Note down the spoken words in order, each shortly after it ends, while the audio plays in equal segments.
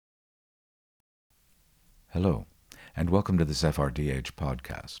Hello, and welcome to this FRDH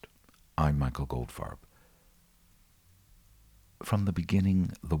podcast. I'm Michael Goldfarb. From the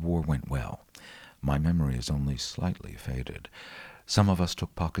beginning, the war went well. My memory is only slightly faded. Some of us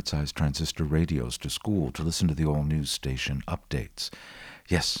took pocket-sized transistor radios to school to listen to the all-news station updates.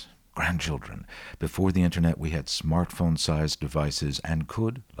 Yes, grandchildren. Before the internet, we had smartphone-sized devices and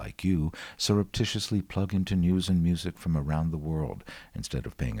could, like you, surreptitiously plug into news and music from around the world instead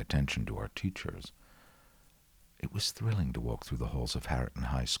of paying attention to our teachers. It was thrilling to walk through the halls of Harriton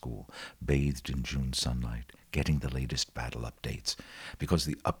High School, bathed in June sunlight, getting the latest battle updates, because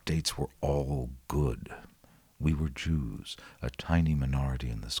the updates were all good. We were Jews, a tiny minority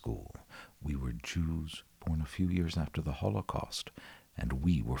in the school. We were Jews born a few years after the Holocaust, and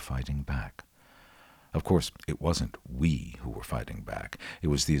we were fighting back. Of course, it wasn't we who were fighting back. It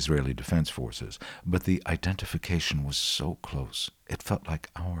was the Israeli Defense Forces, but the identification was so close, it felt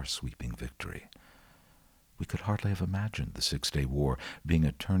like our sweeping victory. We could hardly have imagined the Six-Day War being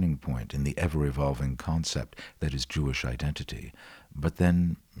a turning point in the ever-evolving concept that is Jewish identity. But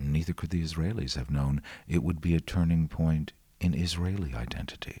then, neither could the Israelis have known it would be a turning point in Israeli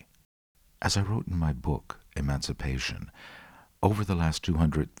identity. As I wrote in my book, Emancipation, over the last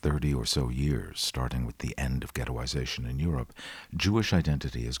 230 or so years, starting with the end of ghettoization in Europe, Jewish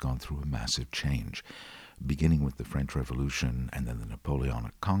identity has gone through a massive change. Beginning with the French Revolution and then the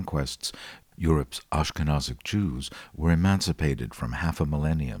Napoleonic conquests, Europe's Ashkenazic Jews were emancipated from half a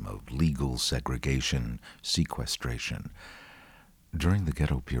millennium of legal segregation, sequestration. During the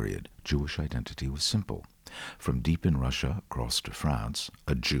ghetto period, Jewish identity was simple. From deep in Russia across to France,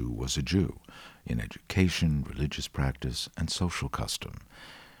 a Jew was a Jew, in education, religious practice, and social custom.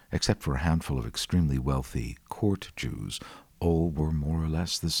 Except for a handful of extremely wealthy court Jews, all were more or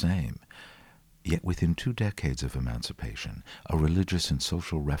less the same. Yet within 2 decades of emancipation, a religious and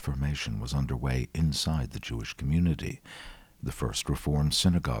social reformation was underway inside the Jewish community. The first Reform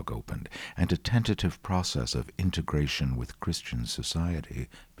synagogue opened, and a tentative process of integration with Christian society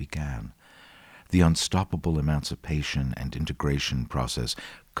began. The unstoppable emancipation and integration process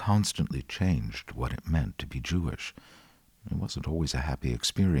constantly changed what it meant to be Jewish. It wasn't always a happy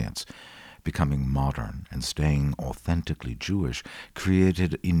experience. Becoming modern and staying authentically Jewish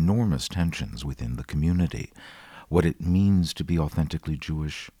created enormous tensions within the community. What it means to be authentically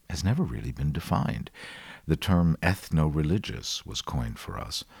Jewish has never really been defined. The term ethno-religious was coined for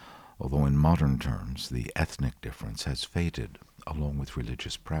us, although in modern terms the ethnic difference has faded along with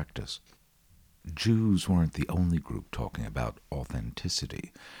religious practice. Jews weren't the only group talking about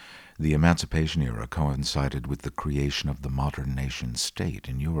authenticity. The Emancipation era coincided with the creation of the modern nation-state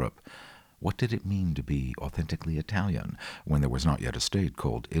in Europe. What did it mean to be authentically Italian when there was not yet a state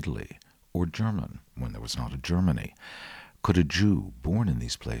called Italy, or German when there was not a Germany? Could a Jew born in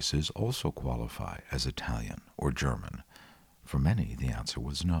these places also qualify as Italian or German? For many, the answer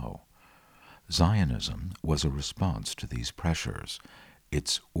was no. Zionism was a response to these pressures.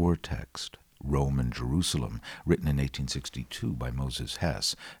 Its urtext, Rome and Jerusalem, written in 1862 by Moses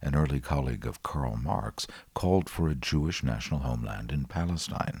Hess, an early colleague of Karl Marx, called for a Jewish national homeland in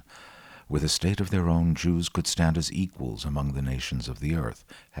Palestine. With a state of their own, Jews could stand as equals among the nations of the earth,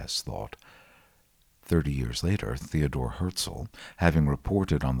 Hess thought. 30 years later, Theodor Herzl, having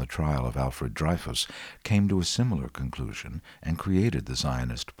reported on the trial of Alfred Dreyfus, came to a similar conclusion and created the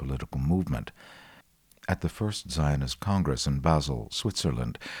Zionist political movement. At the first Zionist Congress in Basel,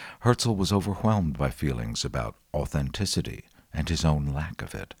 Switzerland, Herzl was overwhelmed by feelings about authenticity and his own lack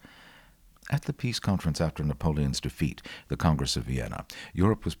of it. At the peace conference after Napoleon's defeat, the Congress of Vienna,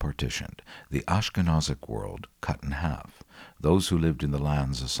 Europe was partitioned, the Ashkenazic world cut in half. Those who lived in the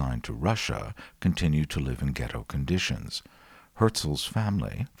lands assigned to Russia continued to live in ghetto conditions. Herzl's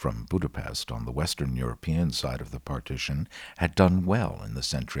family, from Budapest on the Western European side of the partition, had done well in the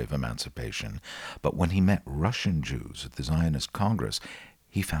century of emancipation, but when he met Russian Jews at the Zionist Congress,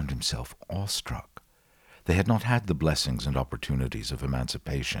 he found himself awestruck. They had not had the blessings and opportunities of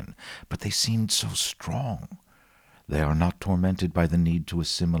emancipation, but they seemed so strong. They are not tormented by the need to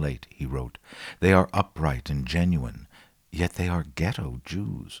assimilate, he wrote. They are upright and genuine, yet they are ghetto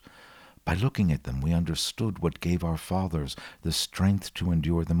Jews. By looking at them, we understood what gave our fathers the strength to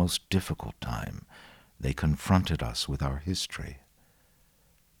endure the most difficult time. They confronted us with our history.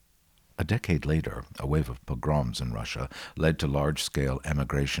 A decade later, a wave of pogroms in Russia led to large-scale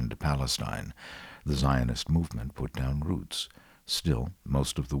emigration to Palestine. The Zionist movement put down roots. Still,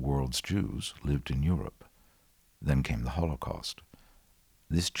 most of the world's Jews lived in Europe. Then came the Holocaust.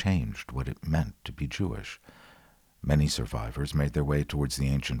 This changed what it meant to be Jewish. Many survivors made their way towards the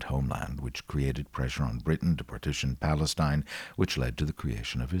ancient homeland, which created pressure on Britain to partition Palestine, which led to the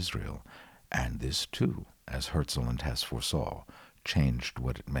creation of Israel. And this, too, as Herzl and Hess foresaw, changed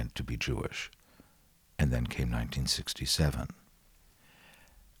what it meant to be Jewish. And then came 1967.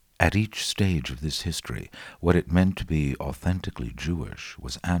 At each stage of this history, what it meant to be authentically Jewish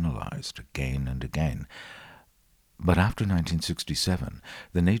was analyzed again and again. But after 1967,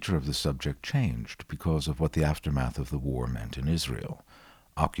 the nature of the subject changed because of what the aftermath of the war meant in Israel.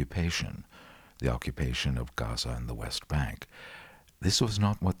 Occupation, the occupation of Gaza and the West Bank. This was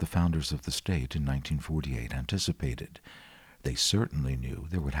not what the founders of the state in 1948 anticipated. They certainly knew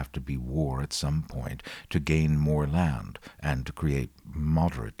there would have to be war at some point to gain more land and to create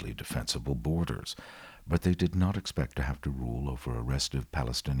moderately defensible borders, but they did not expect to have to rule over a restive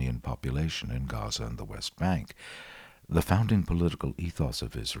Palestinian population in Gaza and the West Bank. The founding political ethos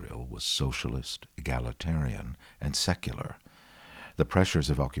of Israel was socialist, egalitarian, and secular. The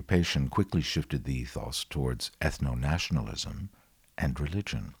pressures of occupation quickly shifted the ethos towards ethno-nationalism and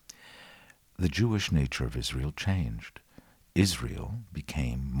religion. The Jewish nature of Israel changed. Israel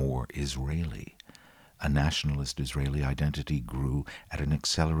became more Israeli. A nationalist Israeli identity grew at an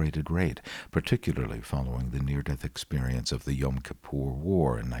accelerated rate, particularly following the near-death experience of the Yom Kippur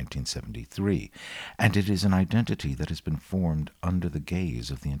War in 1973, and it is an identity that has been formed under the gaze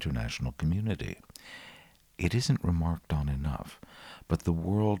of the international community. It isn't remarked on enough, but the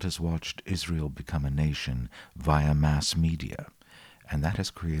world has watched Israel become a nation via mass media, and that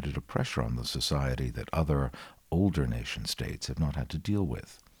has created a pressure on the society that other older nation-states have not had to deal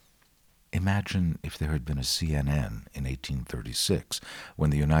with. Imagine if there had been a CNN in 1836, when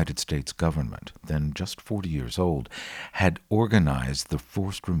the United States government, then just 40 years old, had organized the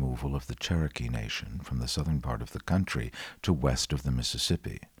forced removal of the Cherokee Nation from the southern part of the country to west of the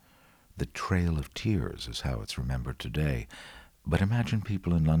Mississippi. The Trail of Tears is how it's remembered today. But imagine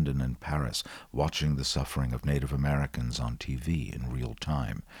people in London and Paris watching the suffering of Native Americans on TV in real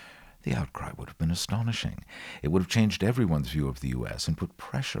time. The outcry would have been astonishing. It would have changed everyone's view of the U.S. and put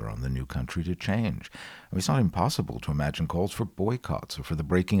pressure on the new country to change. It's not impossible to imagine calls for boycotts or for the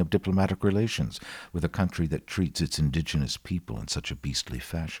breaking of diplomatic relations with a country that treats its indigenous people in such a beastly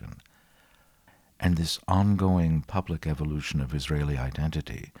fashion. And this ongoing public evolution of Israeli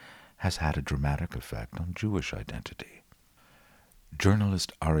identity has had a dramatic effect on Jewish identity.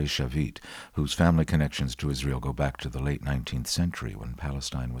 Journalist Ari Shavit, whose family connections to Israel go back to the late 19th century when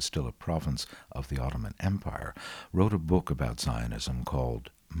Palestine was still a province of the Ottoman Empire, wrote a book about Zionism called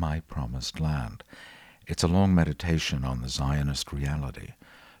My Promised Land. It's a long meditation on the Zionist reality.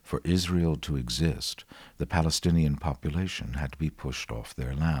 For Israel to exist, the Palestinian population had to be pushed off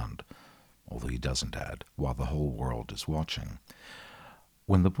their land, although he doesn't add, while the whole world is watching.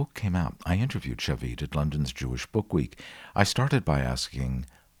 When the book came out, I interviewed Shavit at London's Jewish Book Week. I started by asking,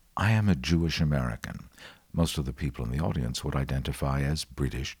 I am a Jewish American. Most of the people in the audience would identify as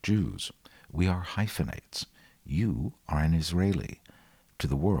British Jews. We are hyphenates. You are an Israeli. To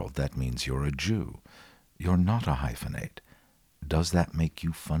the world, that means you're a Jew. You're not a hyphenate. Does that make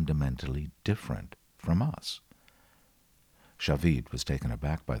you fundamentally different from us? Shavit was taken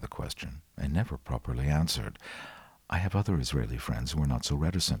aback by the question and never properly answered. I have other Israeli friends who are not so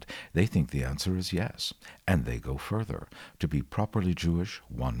reticent. They think the answer is yes, and they go further. To be properly Jewish,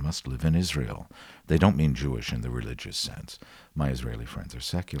 one must live in Israel. They don't mean Jewish in the religious sense. My Israeli friends are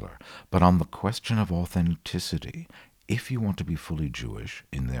secular. But on the question of authenticity, if you want to be fully Jewish,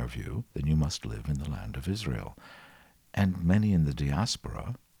 in their view, then you must live in the land of Israel. And many in the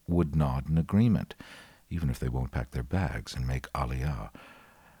diaspora would nod in agreement, even if they won't pack their bags and make aliyah.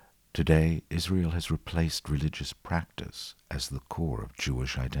 Today, Israel has replaced religious practice as the core of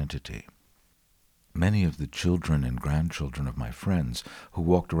Jewish identity. Many of the children and grandchildren of my friends who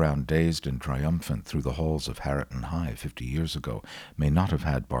walked around dazed and triumphant through the halls of Harriton High 50 years ago may not have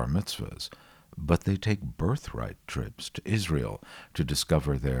had bar mitzvahs, but they take birthright trips to Israel to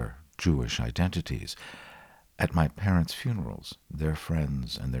discover their Jewish identities. At my parents' funerals, their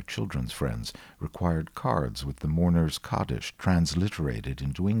friends and their children's friends required cards with the mourner's Kaddish transliterated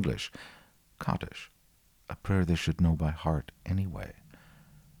into English. Kaddish, a prayer they should know by heart anyway.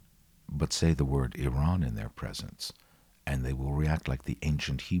 But say the word Iran in their presence, and they will react like the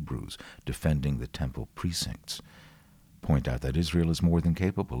ancient Hebrews defending the temple precincts. Point out that Israel is more than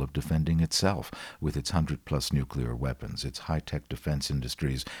capable of defending itself with its 100-plus nuclear weapons, its high-tech defense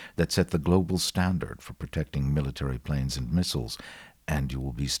industries that set the global standard for protecting military planes and missiles, and you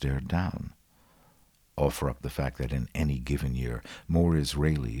will be stared down. Offer up the fact that in any given year, more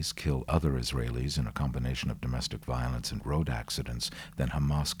Israelis kill other Israelis in a combination of domestic violence and road accidents than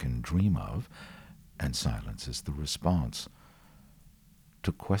Hamas can dream of, and silence is the response.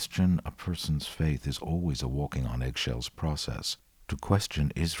 To question a person's faith is always a walking on eggshells process. To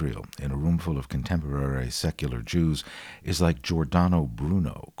question Israel in a room full of contemporary secular Jews is like Giordano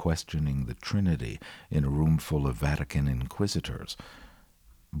Bruno questioning the Trinity in a room full of Vatican inquisitors.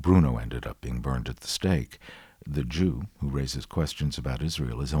 Bruno ended up being burned at the stake. The Jew who raises questions about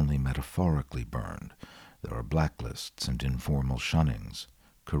Israel is only metaphorically burned. There are blacklists and informal shunnings.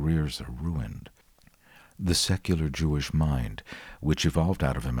 Careers are ruined. The secular Jewish mind, which evolved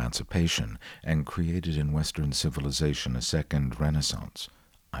out of emancipation and created in Western civilization a second Renaissance,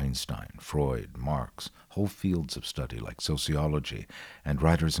 Einstein, Freud, Marx, whole fields of study like sociology, and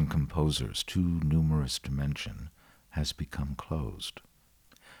writers and composers too numerous to mention, has become closed.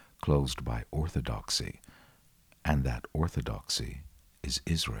 Closed by orthodoxy, and that orthodoxy is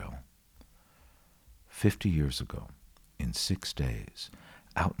Israel. 50 years ago, in 6 days,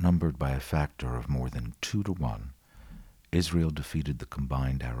 outnumbered by a factor of more than 2 to 1, Israel defeated the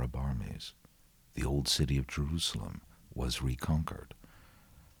combined Arab armies. The old city of Jerusalem was reconquered.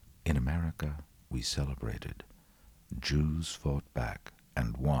 In America, we celebrated. Jews fought back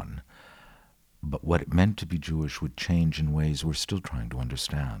and won. But what it meant to be Jewish would change in ways we're still trying to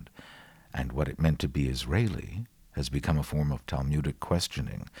understand. And what it meant to be Israeli has become a form of Talmudic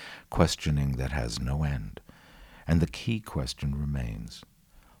questioning that has no end. And the key question remains: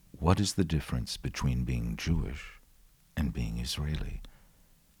 what is the difference between being Jewish and being Israeli?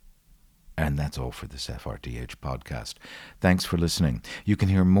 And that's all for this FRTH podcast. Thanks for listening. You can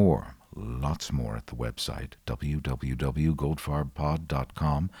hear more, lots more, at the website,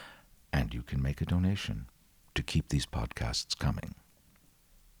 www.goldfarbpod.com, and you can make a donation to keep these podcasts coming.